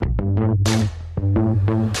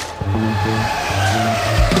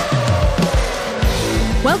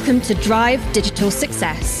Welcome to Drive Digital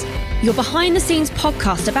Success, your behind-the-scenes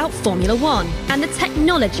podcast about Formula One and the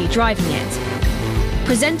technology driving it.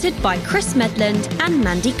 Presented by Chris Medland and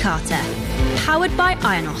Mandy Carter. Powered by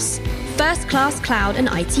Ionos, first-class cloud and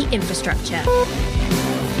IT infrastructure.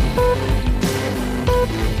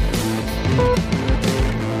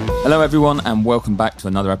 Hello everyone and welcome back to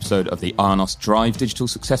another episode of the Ionos Drive Digital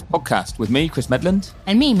Success podcast with me, Chris Medland.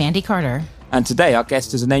 And me, Mandy Carter. And today our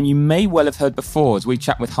guest is a name you may well have heard before as we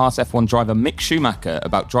chat with Haas F1 driver Mick Schumacher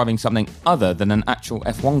about driving something other than an actual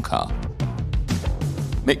F1 car.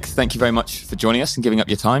 Mick, thank you very much for joining us and giving up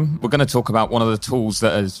your time. We're going to talk about one of the tools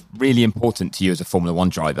that is really important to you as a Formula One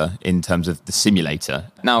driver in terms of the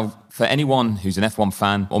simulator. Now, for anyone who's an F1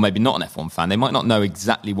 fan, or maybe not an F1 fan, they might not know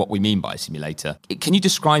exactly what we mean by a simulator. Can you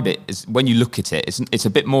describe it as, when you look at it, it's a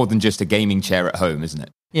bit more than just a gaming chair at home, isn't it?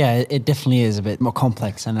 Yeah, it definitely is a bit more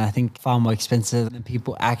complex and I think far more expensive than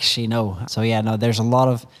people actually know. So there's a lot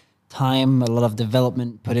of time, a lot of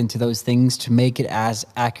development put into those things to make it as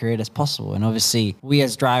accurate as possible. And obviously, we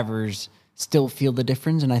as drivers still feel the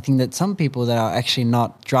difference. And I think that some people that are actually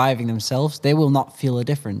not driving themselves, they will not feel a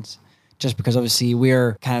difference. Just because obviously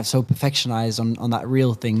we're kind of so perfectionized on that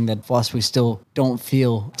real thing that for us, we still don't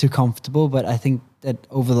feel too comfortable. But I think that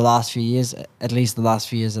over the last few years, at least the last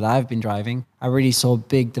few years that I've been driving, I really saw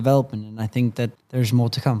big development. And I think that there's more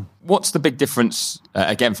to come. What's the big difference,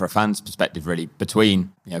 again, for a fan's perspective, really,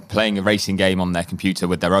 between playing a racing game on their computer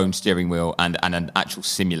with their own steering wheel and an actual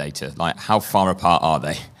simulator? Like, how far apart are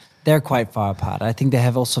they? They're quite far apart. I think they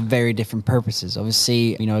have also very different purposes.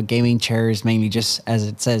 Obviously, a gaming chair is mainly just, as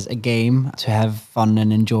it says, a game to have fun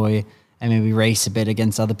and enjoy and maybe race a bit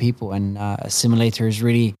against other people. And a simulator is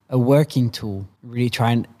really a working tool, really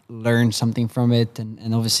try and learn something from it.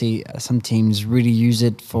 And obviously, some teams really use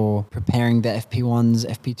it for preparing the FP1s,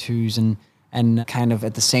 FP2s, and kind of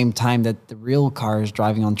at the same time that the real car is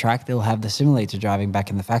driving on track, they'll have the simulator driving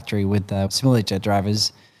back in the factory with the simulator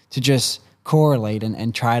drivers to just correlate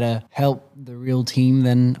and try to help the real team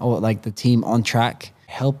then, or like the team on track,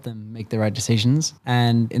 help them make the right decisions.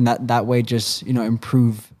 And in that way, just,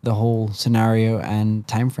 improve the whole scenario and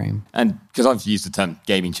time frame. And because I've used the term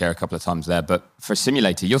gaming chair a couple of times there, but for a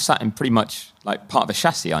simulator, you're sat in pretty much like part of a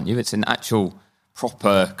chassis, aren't you? It's an actual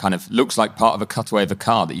proper kind of, looks like part of a cutaway of a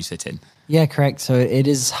car that you sit in. Yeah, correct. So it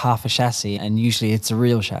is half a chassis and usually it's a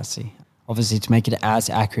real chassis, obviously to make it as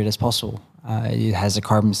accurate as possible. It has a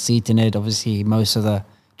carbon seat in it. Obviously, most of the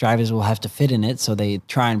drivers will have to fit in it, so they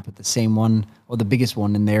try and put the same one or the biggest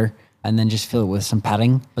one in there and then just fill it with some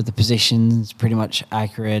padding. But the position's pretty much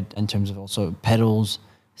accurate in terms of also pedals.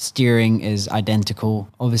 Steering is identical.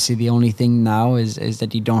 Obviously, the only thing now is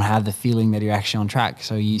that you don't have the feeling that you're actually on track.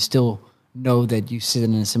 So you still know that you sit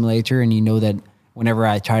in a simulator and you know that whenever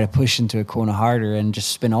I try to push into a corner harder and just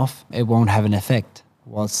spin off, it won't have an effect.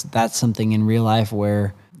 Whilst that's something in real life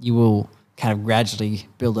where you will kind of gradually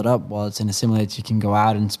build it up, while it's in a simulator you can go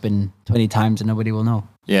out and spin 20 times and nobody will know.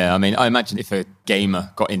 Yeah, I mean, I imagine if a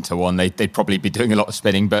gamer got into one, they'd probably be doing a lot of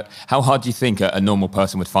spinning, but how hard do you think a normal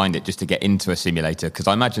person would find it just to get into a simulator? Because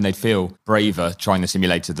I imagine they'd feel braver trying the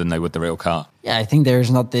simulator than they would the real car. Yeah, I think there's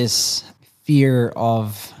not this fear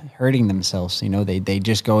of hurting themselves. They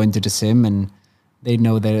just go into the sim and they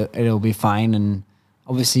know that it'll be fine. And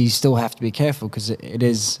obviously, you still have to be careful because it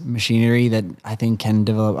is machinery that I think can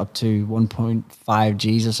develop up to 1.5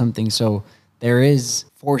 Gs or something. So there is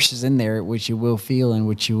forces in there which you will feel and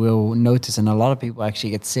which you will notice. And a lot of people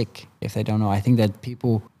actually get sick if they don't know. I think that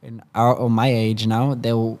people my age now,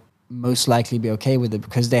 they'll most likely be okay with it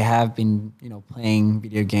because they have been, playing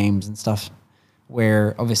video games and stuff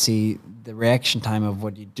where obviously the reaction time of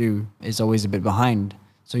what you do is always a bit behind.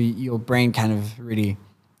 So your brain kind of really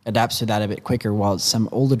adapts to that a bit quicker, while some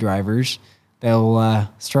older drivers, they'll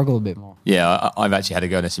struggle a bit more. Yeah, I've actually had to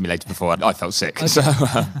go in a simulator before. I felt sick. Okay. So,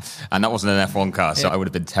 and that wasn't an F1 car, so I would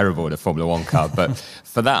have been terrible in a Formula One car. But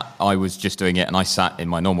for that, I was just doing it, and I sat in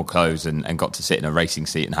my normal clothes and got to sit in a racing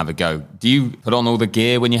seat and have a go. Do you put on all the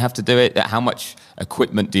gear when you have to do it? How much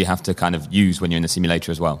equipment do you have to kind of use when you're in the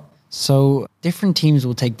simulator as well? So different teams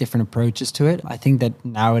will take different approaches to it. I think that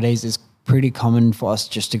nowadays it's pretty common for us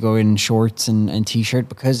just to go in shorts and t-shirt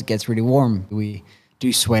because it gets really warm. We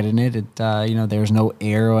do sweat in it. There's no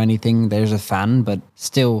air or anything. There's a fan, but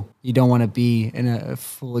still, you don't want to be in a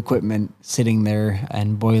full equipment sitting there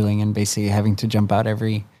and boiling and basically having to jump out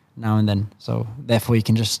every now and then. So therefore, you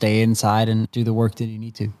can just stay inside and do the work that you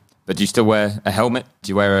need to. But do you still wear a helmet?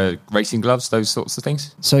 Do you wear racing gloves, those sorts of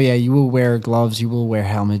things? So yeah, you will wear gloves, you will wear a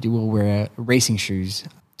helmet, you will wear racing shoes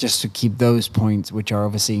just to keep those points, which are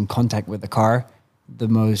obviously in contact with the car, the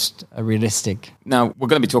most realistic. Now, we're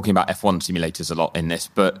going to be talking about F1 simulators a lot in this,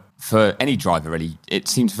 but for any driver, really, it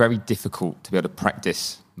seems very difficult to be able to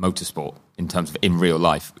practice motorsport in terms of in real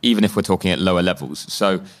life, even if we're talking at lower levels.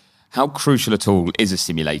 So how crucial a tool is a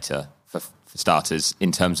simulator for starters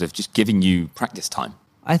in terms of just giving you practice time?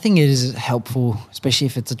 I think it is helpful, especially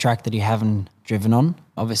if it's a track that you haven't driven on.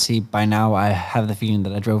 Obviously, by now, I have the feeling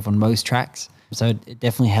that I drove on most tracks. So it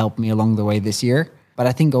definitely helped me along the way this year. But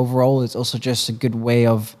I think overall, it's also just a good way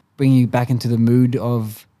of bringing you back into the mood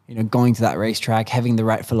of, going to that racetrack, having the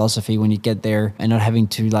right philosophy when you get there and not having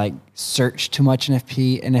to search too much in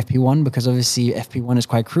FP1, because obviously FP1 is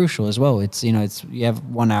quite crucial as well. It's, you have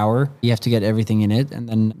 1 hour, you have to get everything in it, and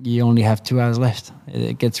then you only have 2 hours left.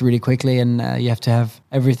 It gets really quickly, and you have to have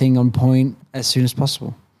everything on point as soon as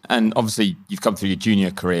possible. And obviously, you've come through your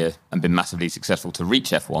junior career and been massively successful to reach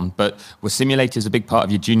F1, but were simulators a big part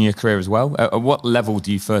of your junior career as well? At what level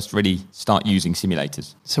do you first really start using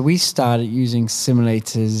simulators? So we started using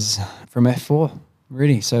simulators from F4,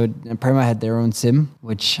 really. So Prema had their own sim,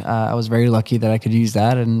 which I was very lucky that I could use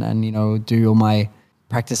that and do all my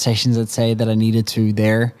practice sessions, let's say, that I needed to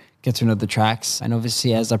there, get to know the tracks. And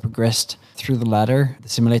obviously, as I progressed through the ladder, the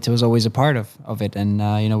simulator was always a part of it. And,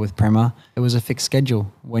 with Prema, it was a fixed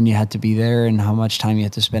schedule when you had to be there and how much time you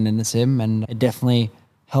had to spend in the sim. And it definitely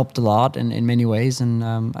helped a lot in many ways. And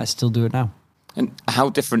I still do it now. And how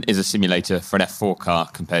different is a simulator for an F4 car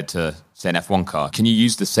compared to, say, an F1 car? Can you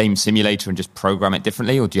use the same simulator and just program it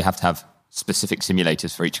differently? Or do you have to have specific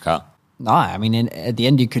simulators for each car? No, I mean, at the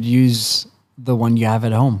end, you could use the one you have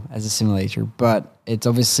at home as a simulator, but it's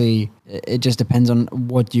obviously, it just depends on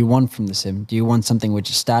what you want from the sim. Do you want something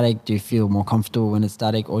which is static? Do you feel more comfortable when it's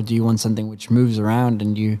static? Or do you want something which moves around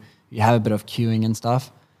and you have a bit of queuing and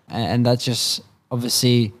stuff? And that's just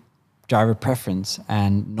obviously driver preference.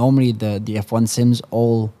 And normally the F1 sims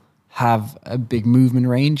all have a big movement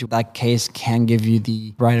range. That case can give you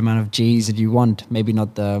the right amount of Gs that you want. Maybe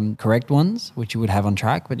not the correct ones, which you would have on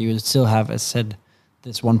track, but you would still have, as said,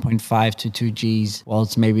 this 1.5 to 2 Gs, while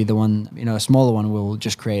it's maybe the one, a smaller one will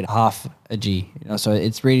just create half a G. So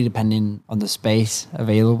it's really depending on the space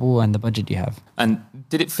available and the budget you have. And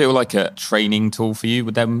did it feel like a training tool for you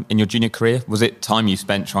with them in your junior career? Was it time you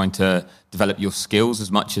spent trying to develop your skills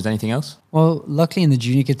as much as anything else? Well, luckily in the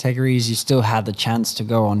junior categories, you still had the chance to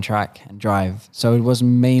go on track and drive. So it was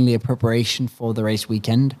mainly a preparation for the race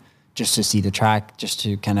weekend, just to see the track, just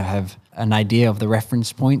to kind of have an idea of the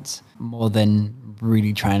reference points, more than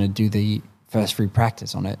really trying to do the first free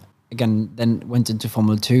practice on it. Again, then went into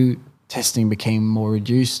Formula 2, testing became more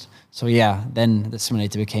reduced. So yeah, then the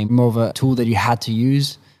simulator became more of a tool that you had to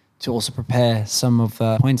use to also prepare some of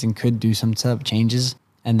the points and could do some setup changes.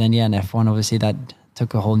 And then in F1, obviously that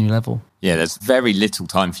took a whole new level. Yeah, there's very little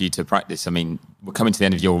time for you to practice. I mean, we're coming to the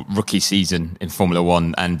end of your rookie season in Formula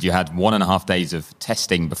 1 and you had 1.5 days of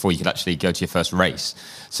testing before you could actually go to your first race.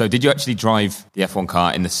 So did you actually drive the F1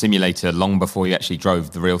 car in the simulator long before you actually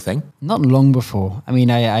drove the real thing? Not long before. I mean,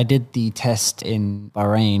 I did the test in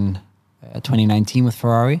Bahrain 2019 with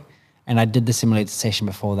Ferrari, and I did the simulator session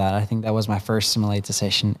before that. I think that was my first simulator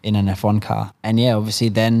session in an F1 car. And yeah, obviously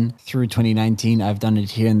then through 2019, I've done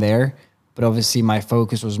it here and there. But obviously my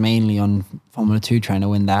focus was mainly on Formula 2, trying to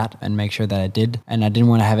win that and make sure that I did. And I didn't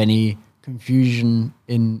want to have any confusion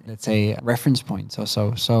in, let's say, reference points or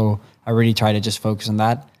so. So I really tried to just focus on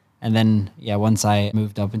that. And then, once I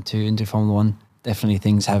moved up into Formula 1, definitely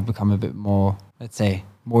things have become a bit more, let's say,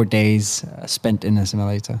 more days spent in a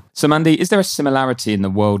simulator. So Mandy, is there a similarity in the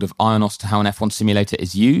world of IONOS to how an F1 simulator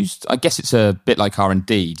is used? I guess it's a bit like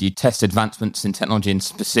R&D. Do you test advancements in technology in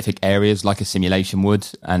specific areas like a simulation would,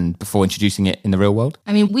 and before introducing it in the real world?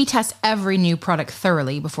 I mean, we test every new product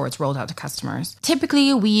thoroughly before it's rolled out to customers.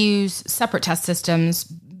 Typically, we use separate test systems,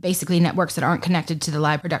 basically networks that aren't connected to the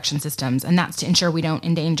live production systems, and that's to ensure we don't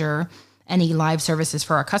endanger any live services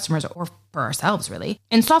for our customers or for ourselves, really.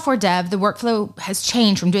 In software dev, the workflow has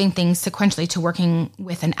changed from doing things sequentially to working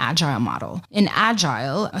with an agile model. In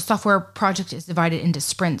agile, a software project is divided into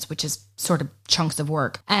sprints, which is sort of chunks of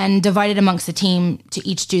work, and divided amongst the team to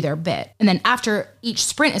each do their bit. And then after each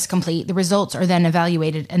sprint is complete, the results are then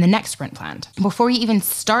evaluated and the next sprint planned. Before you even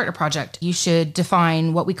start a project, you should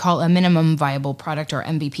define what we call a minimum viable product, or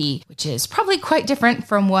MVP, which is probably quite different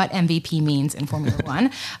from what MVP means in Formula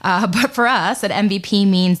 1. But for us, that MVP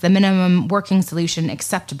means the minimum working solution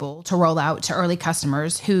acceptable to roll out to early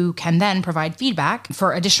customers who can then provide feedback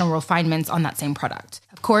for additional refinements on that same product.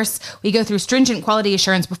 Of course, we go through stringent quality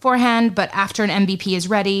assurance beforehand, but after an MVP is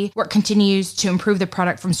ready, work continues to improve the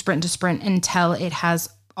product from sprint to sprint until it has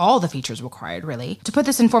all the features required, really. To put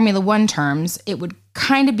this in Formula 1 terms, it would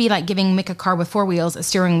kind of be like giving Mick a car with 4 wheels, a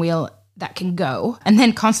steering wheel, that can go and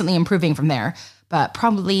then constantly improving from there. But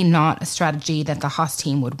probably not a strategy that the Haas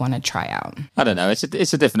team would want to try out. I don't know. It's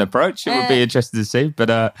a different approach. It would be interesting to see.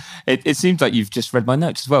 But it seems like you've just read my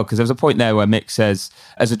notes as well, because there was a point there where Mick says,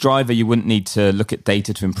 as a driver, you wouldn't need to look at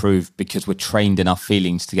data to improve because we're trained in our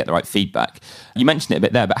feelings to get the right feedback. You mentioned it a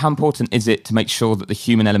bit there, but how important is it to make sure that the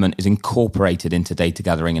human element is incorporated into data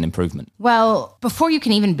gathering and improvement? Well, before you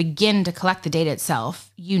can even begin to collect the data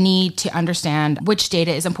itself, you need to understand which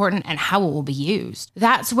data is important and how it will be used.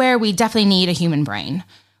 That's where we definitely need a human brain.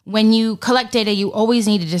 When you collect data, you always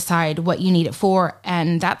need to decide what you need it for,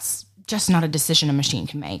 and that's just not a decision a machine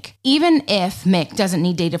can make. Even if Mick doesn't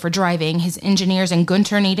need data for driving, his engineers and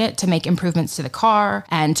Gunter need it to make improvements to the car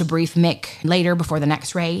and to brief Mick later before the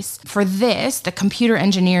next race. For this, the computer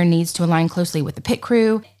engineer needs to align closely with the pit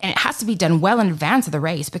crew, and it has to be done well in advance of the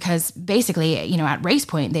race because basically, at race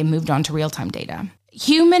point, they moved on to real-time data.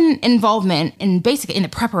 Human involvement in the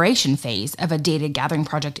preparation phase of a data gathering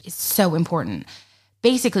project is so important.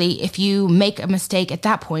 Basically, if you make a mistake at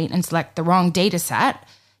that point and select the wrong data set,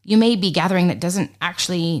 you may be gathering that doesn't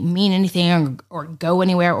actually mean anything or go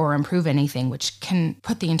anywhere or improve anything, which can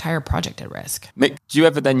put the entire project at risk. Mick, do you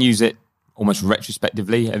ever then use it almost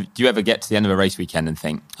retrospectively? Do you ever get to the end of a race weekend and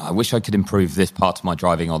think, I wish I could improve this part of my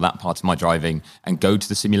driving or that part of my driving, and go to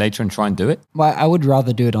the simulator and try and do it? Well, I would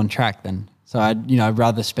rather do it on track then. So I'd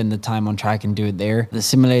rather spend the time on track and do it there. The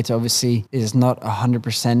simulator obviously is not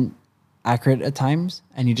 100% accurate at times,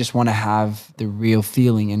 and you just want to have the real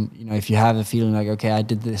feeling. And if you have a feeling like, okay, I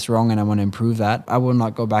did this wrong and I want to improve that, I will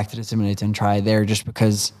not go back to the simulator and try it there, just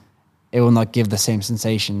because it will not give the same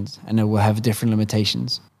sensations and it will have different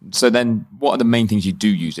limitations. So then what are the main things you do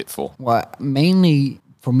use it for? Well, mainly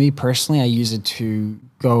for me personally, I use it to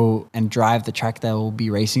go and drive the track that I will be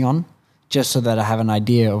racing on, just so that I have an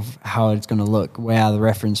idea of how it's going to look. Where are the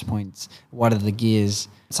reference points? What are the gears?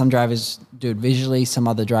 Some drivers do it visually, some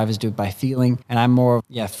other drivers do it by feeling. And I'm more,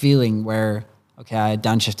 feeling where, okay, I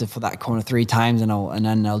downshifted for that corner 3 times and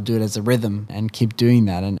then I'll do it as a rhythm and keep doing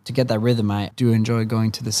that. And to get that rhythm, I do enjoy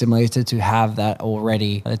going to the simulator to have that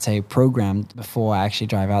already, let's say, programmed before I actually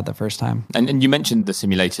drive out the first time. And you mentioned the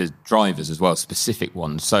simulator drivers as well, specific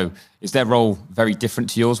ones. So is their role very different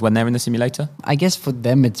to yours when they're in the simulator? I guess for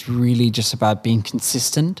them, it's really just about being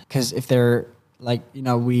consistent, because if they're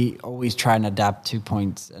we always try and adapt to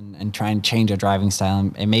points and try and change our driving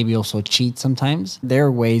style and maybe also cheat sometimes. There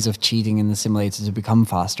are ways of cheating in the simulator to become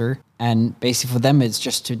faster. And basically for them, it's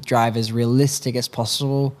just to drive as realistic as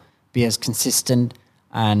possible, be as consistent,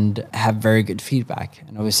 and have very good feedback.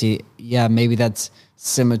 And obviously, maybe that's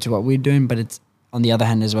similar to what we're doing, but it's on the other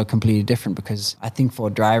hand as well completely different, because I think for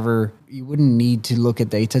a driver, you wouldn't need to look at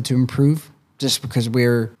data to improve, just because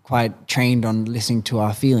we're quite trained on listening to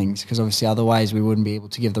our feelings, because obviously otherwise we wouldn't be able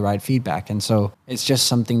to give the right feedback. And so it's just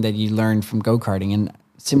something that you learn from go-karting. And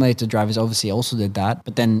simulator drivers obviously also did that.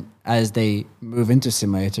 But then as they move into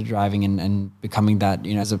simulator driving and becoming that,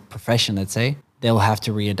 as a profession, let's say, they'll have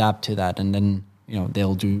to readapt to that. And then,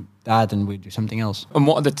 they'll do that and we do something else. And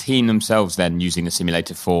what are the team themselves then using the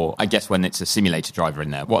simulator for? I guess when it's a simulator driver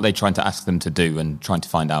in there, what are they trying to ask them to do and trying to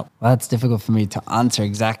find out? Well, that's difficult for me to answer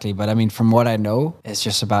exactly. But I mean, from what I know, it's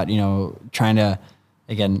just about, trying to,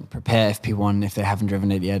 again, prepare FP1 if they haven't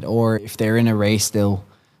driven it yet. Or if they're in a race, they'll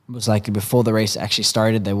most likely before the race actually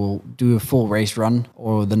started, they will do a full race run,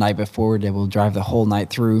 or the night before they will drive the whole night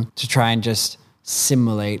through to try and just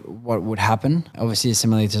simulate what would happen. Obviously, the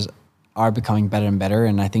simulators are becoming better and better,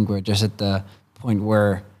 and I think we're just at the point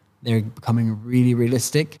where they're becoming really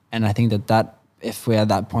realistic. And I think that if we're at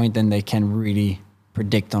that point, then they can really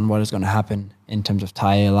predict on what is going to happen in terms of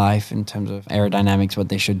tire life, in terms of aerodynamics, what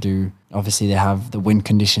they should do. Obviously, they have the wind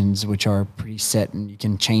conditions, which are pretty set, and you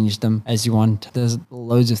can change them as you want. There's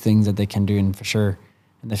loads of things that they can do, and for sure,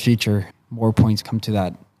 in the future, more points come to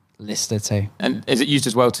that list, let's say. And is it used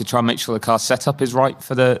as well to try and make sure the car setup is right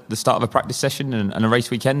for the start of a practice session and a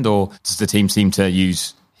race weekend, or does the team seem to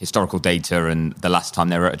use historical data and the last time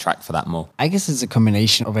they were at a track for that more? I guess it's a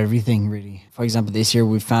combination of everything, really. For example, this year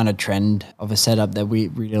we found a trend of a setup that we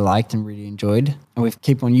really liked and really enjoyed, and we've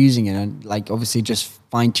kept on using it, and obviously just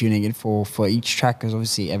fine-tuning it for each track, because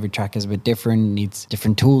obviously every track is a bit different, needs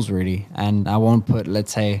different tools really. And I won't put,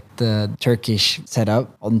 let's say, the Turkish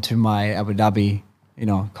setup onto my Abu Dhabi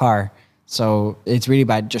car. So it's really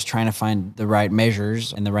about just trying to find the right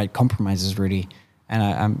measures and the right compromises, really.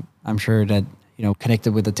 And I'm sure that,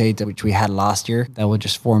 connected with the data which we had last year, that will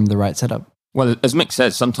just form the right setup. Well, as Mick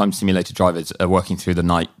says, sometimes simulator drivers are working through the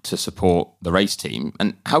night to support the race team.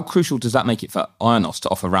 And how crucial does that make it for IONOS to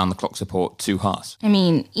offer round-the-clock support to Haas? I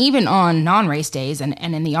mean, even on non-race days and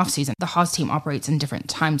in the off-season, the Haas team operates in different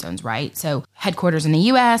time zones, right? So headquarters in the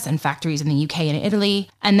US and factories in the UK and Italy.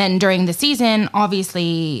 And then during the season,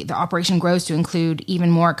 obviously, the operation grows to include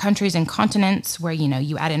even more countries and continents where,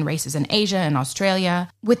 you add in races in Asia and Australia.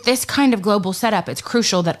 With this kind of global setup, it's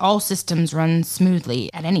crucial that all systems run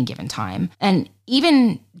smoothly at any given time. And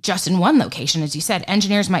even just in one location, as you said,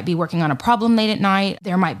 engineers might be working on a problem late at night.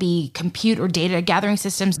 There might be compute or data gathering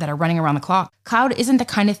systems that are running around the clock. Cloud isn't the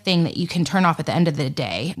kind of thing that you can turn off at the end of the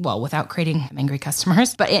day, well, without creating angry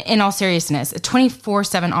customers. But in all seriousness, a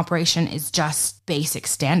 24/7 operation is just basic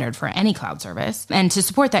standard for any cloud service. And to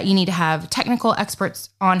support that, you need to have technical experts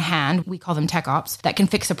on hand, we call them tech ops, that can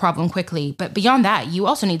fix a problem quickly. But beyond that, you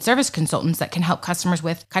also need service consultants that can help customers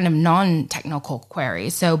with kind of non-technical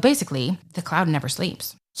queries. So basically, the cloud never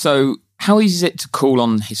sleeps. So how easy is it to call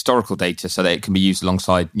on historical data so that it can be used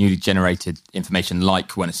alongside newly generated information,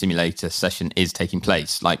 like when a simulator session is taking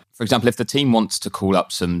place? Like, for example, if the team wants to call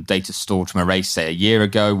up some data stored from a race, say, a year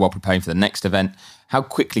ago while preparing for the next event, how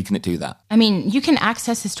quickly can it do that? I mean, you can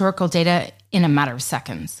access historical data in a matter of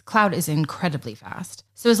seconds. Cloud is incredibly fast.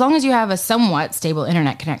 So as long as you have a somewhat stable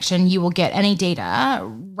internet connection, you will get any data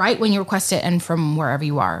right when you request it and from wherever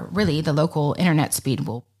you are. Really, the local internet speed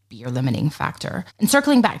will be your limiting factor. And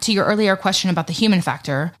circling back to your earlier question about the human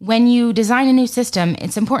factor, when you design a new system,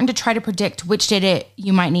 it's important to try to predict which data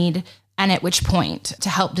you might need and at which point to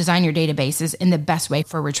help design your databases in the best way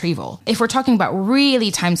for retrieval. If we're talking about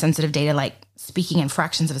really time-sensitive data, like speaking in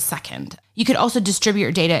fractions of a second, you could also distribute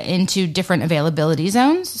your data into different availability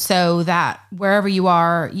zones so that wherever you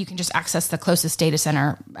are, you can just access the closest data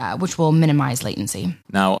center, which will minimize latency.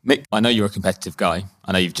 Now, Mick, I know you're a competitive guy.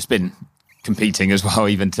 I know you've just been competing as well,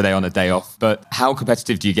 even today on a day off. But how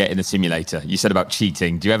competitive do you get in a simulator? You said about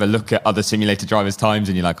cheating. Do you ever look at other simulator drivers' times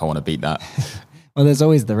and you're like, I want to beat that? Well, there's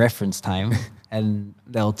always the reference time and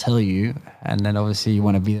they'll tell you. And then obviously you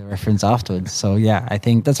want to be the reference afterwards. So yeah, I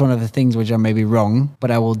think that's one of the things which are maybe wrong, but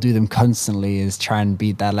I will do them constantly is try and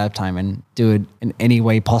beat that lap time and do it in any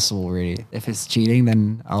way possible, really. If it's cheating,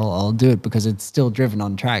 then I'll do it because it's still driven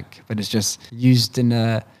on track, but it's just used in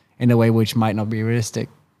a way which might not be realistic.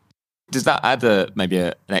 Does that add maybe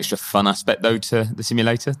an extra fun aspect, though, to the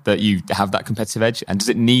simulator, that you have that competitive edge? And does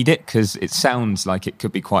it need it? Because it sounds like it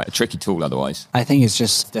could be quite a tricky tool otherwise. I think it's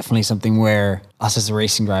just definitely something where us as a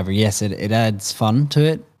racing driver, yes, it adds fun to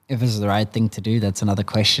it. If it's the right thing to do, that's another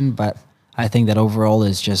question. But I think that overall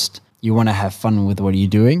is just you want to have fun with what you're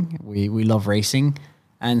doing. We love racing.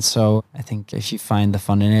 And so I think if you find the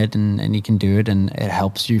fun in it and you can do it and it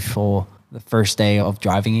helps you for the first day of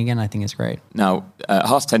driving again, I think it's great. Now,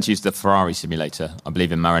 Haas tends to use the Ferrari simulator, I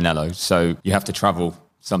believe, in Maranello. So you have to travel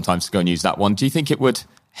sometimes to go and use that one. Do you think it would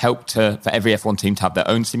help for every F1 team to have their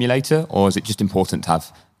own simulator, or is it just important to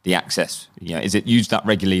have the access? Is it used that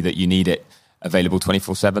regularly that you need it available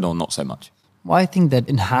 24/7 or not so much? Well, I think that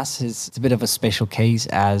in Haas it's a bit of a special case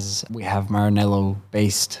as we have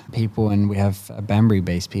Maranello-based people and we have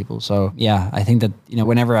Banbury-based people. So yeah, I think that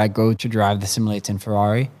whenever I go to drive the simulator in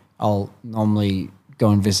Ferrari, I'll normally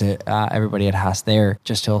go and visit everybody at Haas there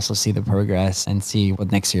just to also see the progress and see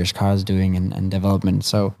what next year's car is doing and development.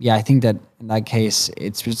 So yeah, I think that in that case,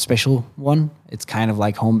 it's a special one. It's kind of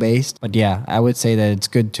like home-based. But yeah, I would say that it's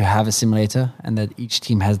good to have a simulator and that each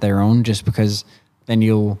team has their own, just because then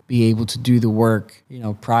you'll be able to do the work,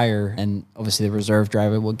 prior. And obviously the reserve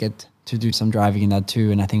driver will get to do some driving in that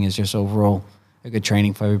too. And I think it's just overall a good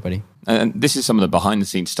training for everybody. And this is some of the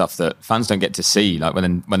behind-the-scenes stuff that fans don't get to see. Like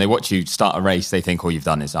when they watch you start a race, they think all you've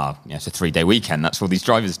done is, it's a 3-day weekend. That's what these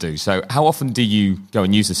drivers do. So how often do you go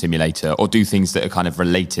and use the simulator or do things that are kind of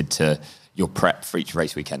related to your prep for each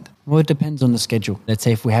race weekend? Well, it depends on the schedule. Let's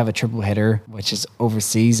say if we have a triple header, which is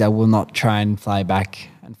overseas, I will not try and fly back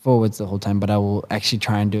and forwards the whole time, but I will actually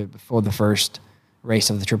try and do it before the first race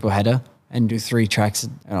of the triple header and do 3 tracks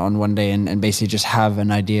on one day and basically just have an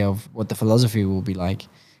idea of what the philosophy will be like.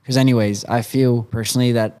 Because anyways, I feel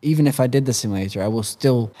personally that even if I did the simulator, I will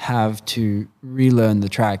still have to relearn the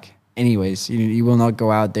track anyways. You will not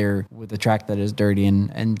go out there with a track that is dirty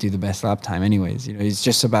and do the best lap time anyways. It's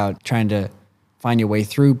just about trying to find your way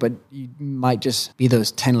through, but you might just be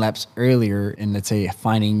those 10 laps earlier in, let's say,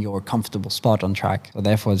 finding your comfortable spot on track. So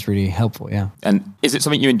therefore, it's really helpful, yeah. And is it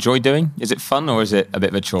something you enjoy doing? Is it fun or is it a bit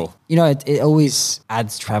of a chore? It always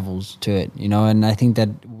adds travels to it, and I think that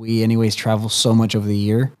we anyways travel so much over the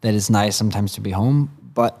year that it's nice sometimes to be home.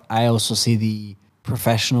 But I also see the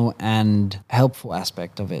professional and helpful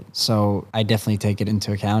aspect of it. So I definitely take it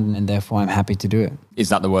into account, and therefore I'm happy to do it. Is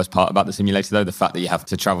that the worst part about the simulator, though? The fact that you have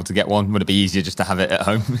to travel to get one? Would it be easier just to have it at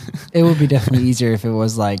home? It would be definitely easier if it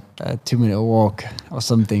was like a 2-minute walk or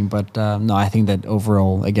something. But no, I think that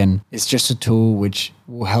overall, again, it's just a tool which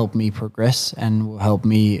will help me progress and will help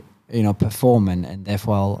me, perform. And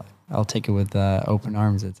therefore I'll take it with open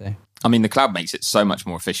arms, I'd say. I mean, the cloud makes it so much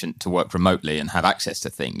more efficient to work remotely and have access to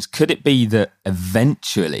things. Could it be that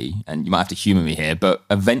eventually, and you might have to humour me here, but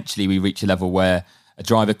eventually we reach a level where a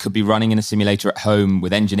driver could be running in a simulator at home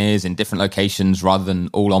with engineers in different locations rather than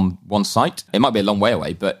all on one site? It might be a long way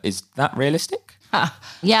away, but is that realistic?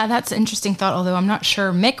 Yeah, that's an interesting thought, although I'm not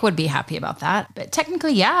sure Mick would be happy about that. But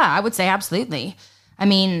technically, yeah, I would say absolutely. I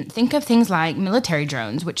mean, think of things like military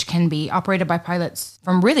drones, which can be operated by pilots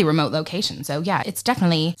from really remote locations. So yeah, it's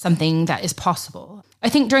definitely something that is possible. I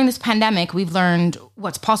think during this pandemic, we've learned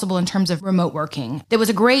what's possible in terms of remote working. There was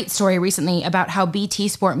a great story recently about how BT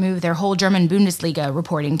Sport moved their whole German Bundesliga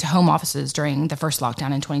reporting to home offices during the first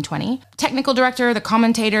lockdown in 2020. Technical director, the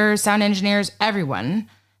commentators, sound engineers, everyone,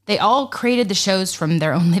 they all created the shows from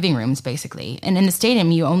their own living rooms, basically. And in the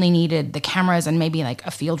stadium, you only needed the cameras and maybe like a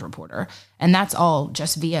field reporter. And that's all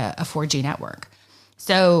just via a 4G network.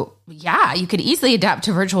 So yeah, you could easily adapt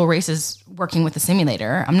to virtual races working with the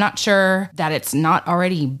simulator. I'm not sure that it's not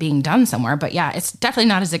already being done somewhere, but yeah, it's definitely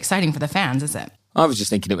not as exciting for the fans, is it? I was just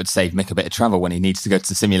thinking it would save Mick a bit of travel when he needs to go to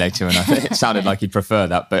the simulator, and I think it sounded like he'd prefer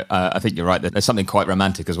that. But I think you're right that there's something quite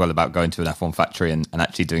romantic as well about going to an F1 factory and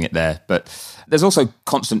actually doing it there. But there's also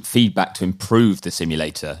constant feedback to improve the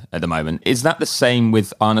simulator at the moment. Is that the same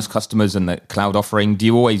with Arnus customers and the cloud offering? Do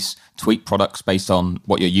you always tweak products based on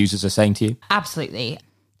what your users are saying to you? Absolutely.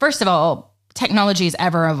 First of all, technology is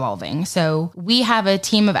ever evolving. So we have a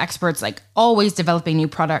team of experts like always developing new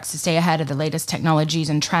products to stay ahead of the latest technologies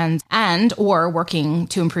and trends and or working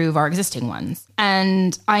to improve our existing ones.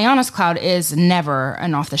 And Ionis Cloud is never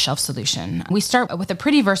an off-the-shelf solution. We start with a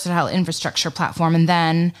pretty versatile infrastructure platform, and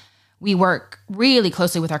then we work really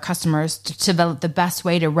closely with our customers to develop the best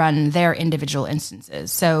way to run their individual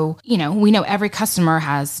instances. So, we know every customer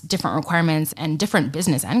has different requirements and different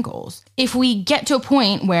business end goals. If we get to a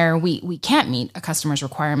point where we can't meet a customer's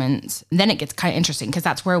requirements, then it gets kind of interesting because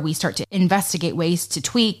that's where we start to investigate ways to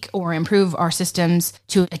tweak or improve our systems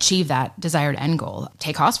to achieve that desired end goal.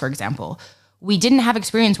 Take Haas, for example. We didn't have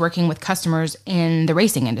experience working with customers in the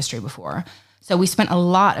racing industry before. So we spent a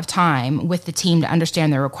lot of time with the team to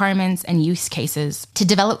understand their requirements and use cases to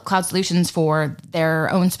develop cloud solutions for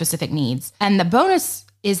their own specific needs. And the bonus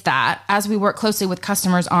is that as we work closely with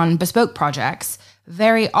customers on bespoke projects,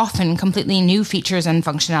 very often completely new features and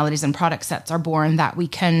functionalities and product sets are born that we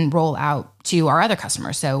can roll out to our other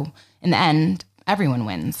customers. So in the end, everyone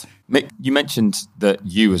wins. Mick, you mentioned that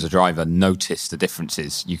you as a driver notice the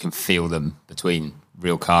differences. You can feel them between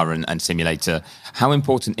real car and simulator. How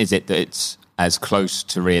important is it that it's as close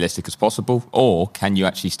to realistic as possible, or can you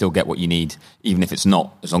actually still get what you need even if it's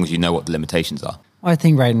not, as long as you know what the limitations are? Well, I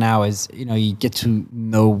think right now is, you get to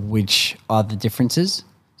know which are the differences,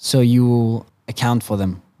 so you will account for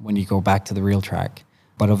them when you go back to the real track.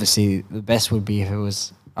 But obviously the best would be if it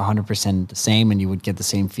was 100% the same and you would get the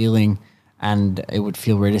same feeling and it would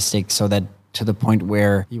feel realistic, so that to the point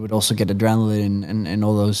where you would also get adrenaline and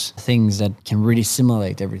all those things that can really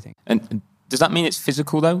simulate everything. And does that mean it's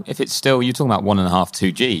physical, though? If it's still, you're talking about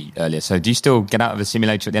 1.5, 2G earlier. So do you still get out of the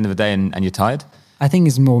simulator at the end of the day and you're tired? I think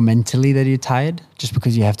it's more mentally that you're tired, just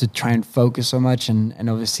because you have to try and focus so much. And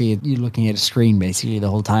obviously you're looking at a screen basically the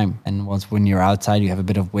whole time. And when you're outside, you have a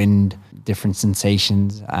bit of wind, different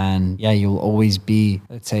sensations. And yeah, you'll always be,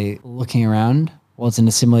 let's say, looking around. Whilst in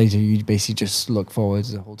the simulator, you basically just look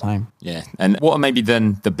forwards the whole time. Yeah. And what are maybe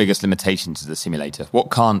then the biggest limitations of the simulator?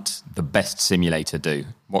 What can't the best simulator do?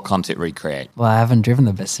 What can't it recreate? Well, I haven't driven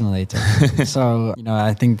the best simulator. So,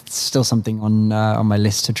 I think it's still something on my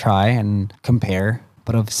list to try and compare.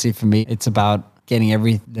 But obviously for me, it's about getting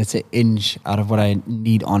every, let's say, inch out of what I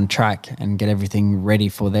need on track and get everything ready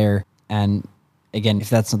for there. And again,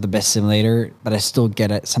 if that's not the best simulator, but I still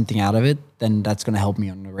get something out of it, then that's going to help me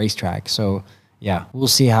on the racetrack. So yeah, we'll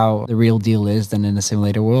see how the real deal is then in the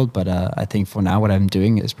simulator world. But I think for now, what I'm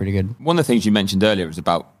doing is pretty good. One of the things you mentioned earlier is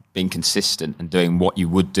about being consistent and doing what you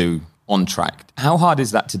would do on track. How hard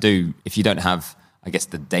is that to do if you don't have, I guess,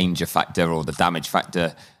 the danger factor or the damage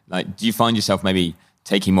factor? Like, do you find yourself maybe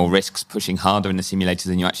taking more risks, pushing harder in the simulator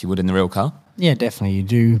than you actually would in the real car? Yeah, definitely. You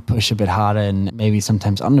do push a bit harder and maybe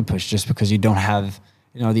sometimes under push, just because you don't have,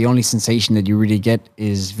 the only sensation that you really get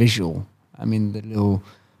is visual. I mean, the little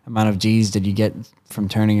amount of G's that you get from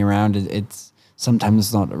turning around, it's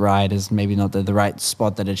sometimes not right, is maybe not the right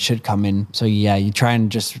spot that it should come in. So yeah, you try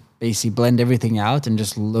and just basically blend everything out and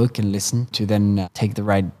just look and listen to then take the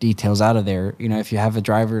right details out of there. You know, if you have a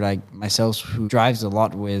driver like myself who drives a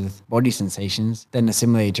lot with body sensations, then the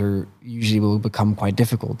simulator usually will become quite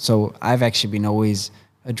difficult. So I've actually been always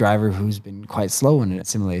a driver who's been quite slow in a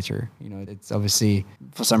simulator. You know, it's obviously,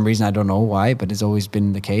 for some reason, I don't know why, but it's always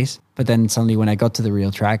been the case. But then suddenly when I got to the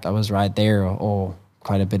real track, I was right there or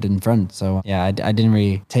quite a bit in front. So yeah, I didn't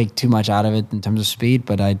really take too much out of it in terms of speed,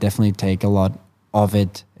 but I definitely take a lot of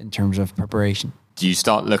it in terms of preparation. Do you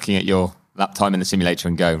start looking at your lap time in the simulator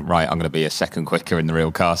and go, right, I'm going to be a second quicker in the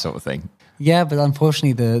real car sort of thing? Yeah, but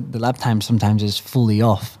unfortunately the lap time sometimes is fully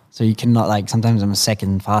off. So you cannot, like, sometimes I'm a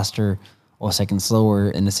second faster or a second slower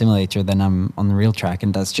in the simulator than I'm on the real track.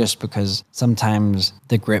 And that's just because sometimes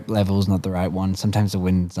the grip level is not the right one. Sometimes the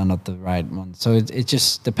winds are not the right one. So it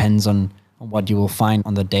just depends on what you will find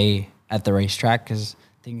on the day at the racetrack, because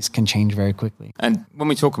things can change very quickly. And when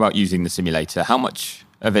we talk about using the simulator, how much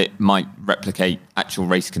of it might replicate actual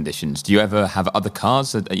race conditions? Do you ever have other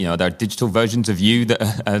cars? You know, are there digital versions of you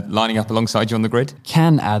that are lining up alongside you on the grid?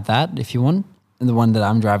 Can add that if you want. And the one that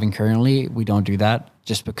I'm driving currently, we don't do that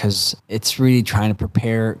just because it's really trying to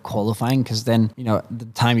prepare qualifying, because then, you know, the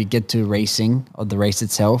time you get to racing or the race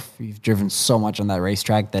itself, you've driven so much on that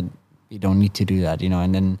racetrack that you don't need to do that, you know.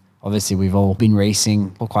 And then obviously we've all been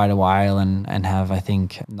racing for quite a while and have, I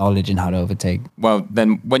think, knowledge in how to overtake. Well,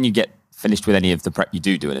 then when you get finished with any of the prep you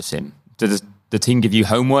do in a sim, does the team give you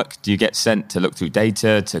homework? Do you get sent to look through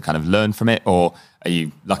data to kind of learn from it? Or are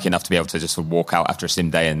you lucky enough to be able to just sort of walk out after a sim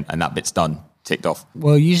day and that bit's done, ticked off?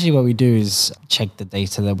 Well, usually what we do is check the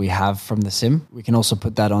data that we have from the sim. We can also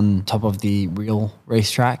put that on top of the real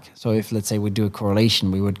racetrack. So if, let's say, we do a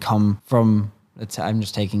correlation, we would come from, let's say I'm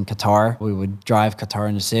just taking Qatar, we would drive Qatar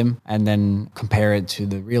in the sim and then compare it to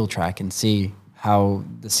the real track and see how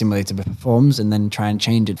the simulator performs and then try and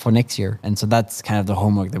change it for next year. And so that's kind of the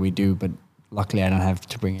homework that we do, but luckily I don't have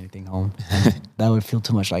to bring anything home. That would feel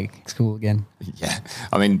too much like school again. Yeah.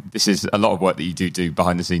 I mean, this is a lot of work that you do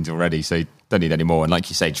behind the scenes already, so you don't need any more. And like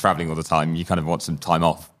you say, traveling all the time, you kind of want some time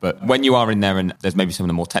off. But when you are in there and there's maybe some of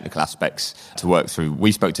the more technical aspects to work through,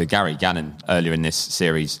 we spoke to Gary Gannon earlier in this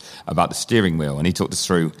series about the steering wheel, and he talked us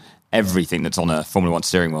through everything that's on a Formula One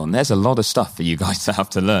steering wheel. And there's a lot of stuff for you guys to have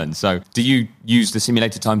to learn. So do you use the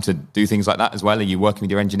simulator time to do things like that as well? Are you working with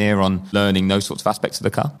your engineer on learning those sorts of aspects of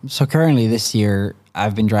the car? So currently this year,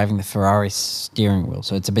 I've been driving the Ferrari steering wheel.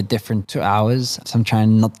 So it's a bit different to ours. So I'm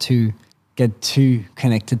trying not to get too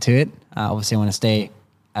connected to it. Obviously, I want to stay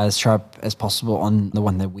as sharp as possible on the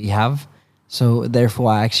one that we have. So therefore,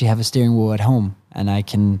 I actually have a steering wheel at home. And I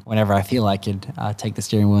can, whenever I feel like it, take the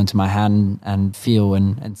steering wheel into my hand and feel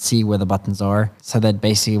and see where the buttons are. So that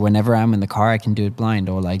basically whenever I'm in the car, I can do it blind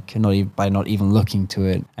or like by not even looking to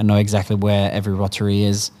it and know exactly where every rotary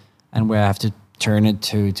is and where I have to turn it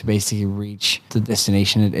to basically reach the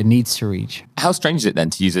destination it needs to reach. How strange is it then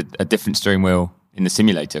to use a different steering wheel in the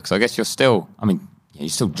simulator? Because I guess you're still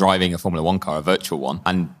driving a Formula One car, a virtual one,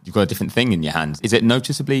 and you've got a different thing in your hands. Is it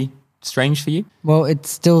noticeably strange for you? Well, it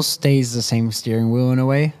still stays the same steering wheel in a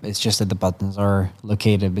way. It's just that the buttons are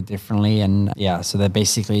located a bit differently. And yeah, so that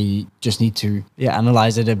basically you just need to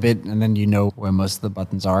analyze it a bit and then you know where most of the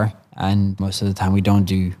buttons are. And most of the time we don't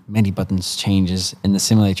do many buttons changes in the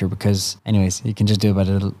simulator because anyways, you can just do it by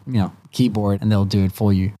the keyboard and they'll do it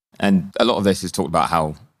for you. And a lot of this is talked about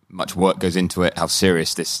how much work goes into it, how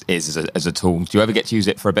serious this is as a tool. Do you ever get to use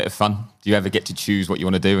it for a bit of fun? Do you ever get to choose what you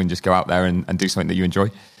want to do and just go out there and do something that you enjoy?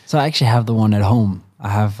 So I actually have the one at home. I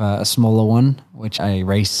have a smaller one, which I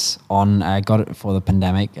race on. I got it for the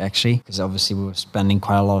pandemic, actually, because obviously we were spending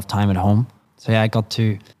quite a lot of time at home. So yeah, I got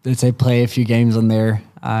to, let's say, play a few games on there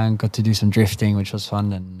and got to do some drifting, which was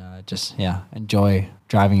fun, and enjoy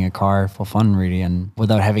driving a car for fun, really, and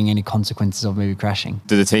without having any consequences of maybe crashing.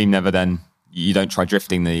 Do the team never then, you don't try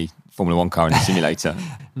drifting the Formula One car in the simulator?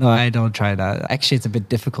 No, I don't try that. Actually, it's a bit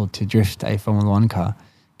difficult to drift a Formula One car,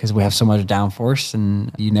 because we have so much downforce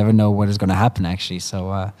and you never know what is going to happen, actually. So,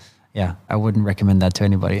 I wouldn't recommend that to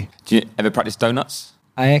anybody. Do you ever practice donuts?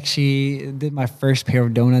 I actually did my first pair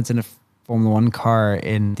of donuts in a Formula One car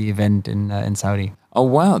in the event in Saudi. Oh,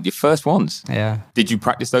 wow. Your first ones? Yeah. Did you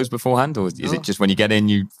practice those beforehand, or is it just when you get in,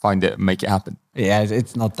 you find it and make it happen? Yeah,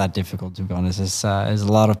 it's not that difficult, to be honest. It's a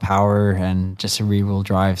lot of power and just a rear-wheel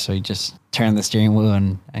drive. So you just turn the steering wheel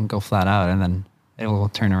and go flat out, and then it will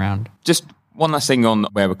turn around. Just one last thing on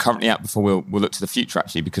where we're currently at before we'll look to the future,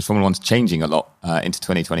 actually, because Formula One's changing a lot into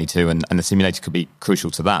 2022 and the simulator could be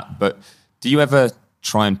crucial to that. But do you ever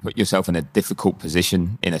try and put yourself in a difficult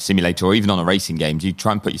position in a simulator or even on a racing game? Do you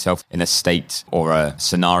try and put yourself in a state or a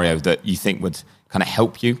scenario that you think would kind of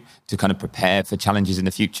help you to kind of prepare for challenges in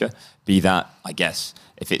the future? Be that, I guess,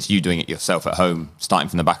 if it's you doing it yourself at home, starting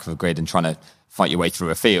from the back of a grid and trying to fight your way through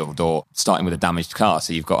a field, or starting with a damaged car,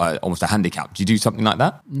 so you've got almost a handicap. Do you do something like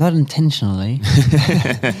that? Not intentionally.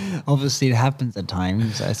 Obviously, it happens at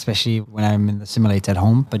times, especially when I'm in the simulator at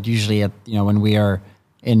home. But usually, when we are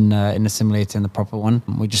in the simulator, in the proper one,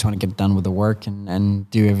 we just want to get done with the work and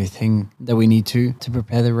do everything that we need to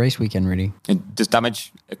prepare the race weekend, really. And does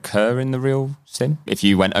damage occur in the real sim? If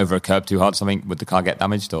you went over a curb too hard, would the car get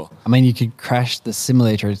damaged? Or I mean, you could crash the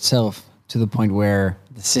simulator itself to the point where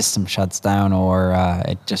the system shuts down, or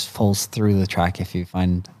it just falls through the track if you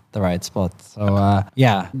find the right spot. So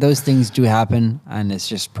those things do happen, and it's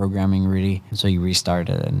just programming, really. So you restart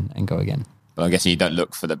it and go again. But I'm guessing you don't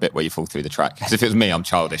look for the bit where you fall through the track. Because if it was me, I'm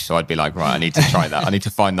childish, so I'd be like, right, I need to try that. I need to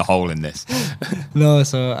find the hole in this. No,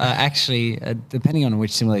 so actually, depending on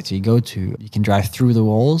which simulator you go to, you can drive through the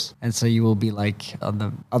walls. And so you will be like on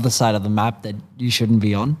the other side of the map that you shouldn't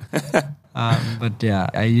be on. But yeah,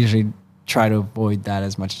 I usually try to avoid that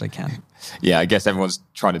as much as I can. Yeah, I guess everyone's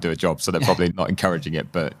trying to do a job, so they're probably not encouraging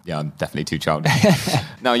it. But yeah, I'm definitely too childish.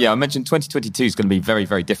 Now, I mentioned 2022 is going to be very,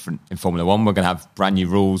 very different in Formula One. We're going to have brand new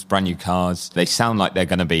rules, brand new cars. They sound like they're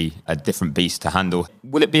going to be a different beast to handle.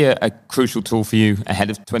 Will it be a crucial tool for you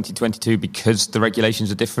ahead of 2022 because the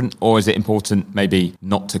regulations are different? Or is it important maybe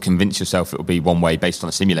not to convince yourself it will be one way based on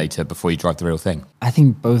a simulator before you drive the real thing? I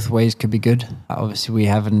think both ways could be good. Obviously, we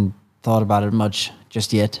haven't thought about it much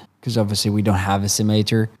just yet, because obviously we don't have a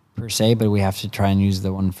simulator per se, but we have to try and use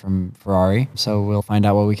the one from Ferrari. So we'll find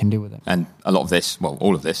out what we can do with it. And a lot of this,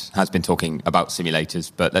 all of this has been talking about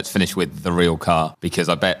simulators, but let's finish with the real car, because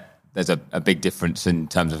I bet there's a big difference in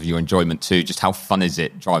terms of your enjoyment too. Just how fun is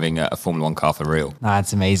it driving a Formula One car for real?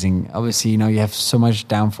 It's amazing. Obviously, you have so much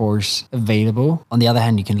downforce available. On the other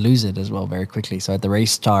hand, you can lose it as well very quickly. So at the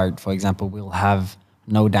race start, for example, we'll have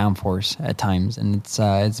no downforce at times, and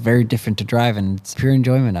it's very different to drive, and it's pure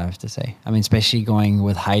enjoyment, I have to say. I mean, especially going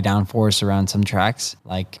with high downforce around some tracks,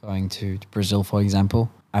 like going to Brazil, for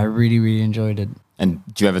example. I really, really enjoyed it. And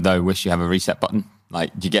do you ever, though, wish you have a reset button?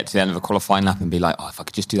 Like, do you get to the end of a qualifying lap and be like, if I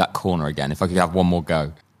could just do that corner again, if I could have one more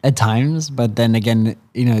go? At times, but then again,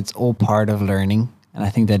 it's all part of learning. And I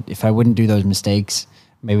think that if I wouldn't do those mistakes,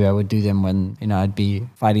 maybe I would do them when, I'd be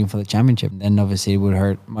fighting for the championship. Then obviously it would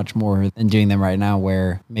hurt much more than doing them right now,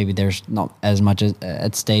 where maybe there's not as much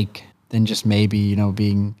at stake than just maybe,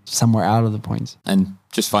 being somewhere out of the points. And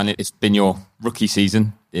just finally, it's been your rookie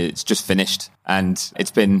season. It's just finished, and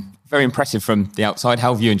it's been very impressive from the outside.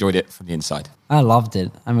 How have you enjoyed it from the inside? I loved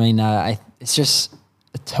it. I mean, it's just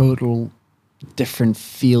a total different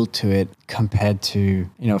feel to it compared to,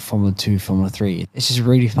 Formula 2, Formula 3. It's just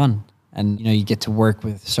really fun. And, you get to work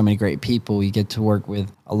with so many great people. You get to work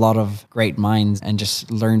with a lot of great minds and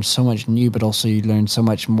just learn so much new, but also you learn so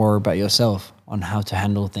much more about yourself on how to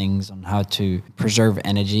handle things, on how to preserve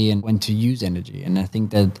energy and when to use energy. And I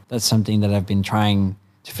think that that's something that I've been trying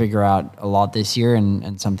to figure out a lot this year,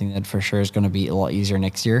 and something that for sure is going to be a lot easier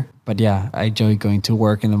next year. But yeah, I enjoy going to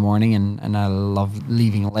work in the morning, and I love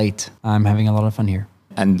leaving late. I'm having a lot of fun here.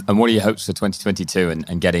 And what are your hopes for 2022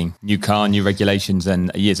 and getting new car, new regulations,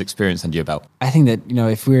 and a year's experience under your belt? I think that,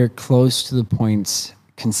 if we're close to the points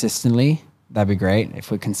consistently, that'd be great.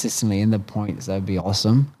 If we're consistently in the points, that'd be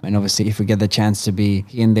awesome. And obviously, if we get the chance to be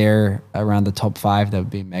in there around the top 5, that would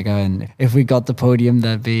be mega. And if we got the podium,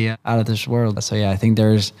 that'd be out of this world. So yeah, I think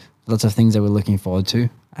there's lots of things that we're looking forward to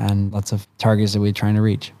and lots of targets that we're trying to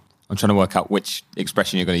reach. I'm trying to work out which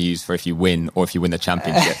expression you're going to use for if you win or if you win the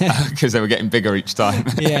championship, because they were getting bigger each time.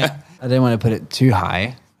 Yeah, I don't want to put it too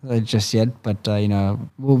high just yet, but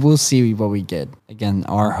we'll see what we get. Again,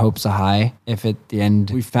 our hopes are high. If at the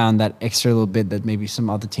end we found that extra little bit that maybe some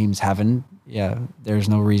other teams haven't, there's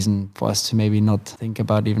no reason for us to maybe not think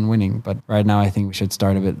about even winning. But right now, I think we should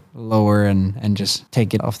start a bit lower and just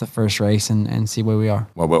take it off the first race and see where we are.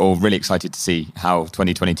 Well, we're all really excited to see how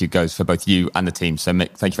 2022 goes for both you and the team. So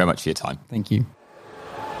Mick, thank you very much for your time. Thank you.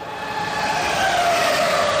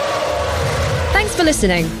 Thanks for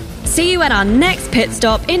listening. See you at our next pit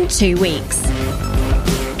stop in 2 weeks.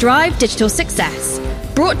 Drive Digital Success.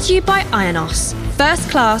 Brought to you by Ionos,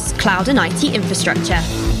 first-class cloud and IT infrastructure.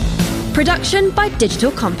 Production by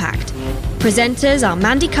Digital Compact. Presenters are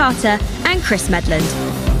Mandy Carter and Chris Medland.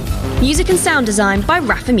 Music and sound design by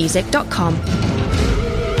RafaMusic.com.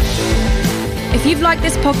 If you've liked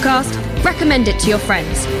this podcast, recommend it to your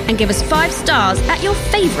friends and give us 5 stars at your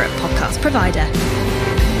favourite podcast provider.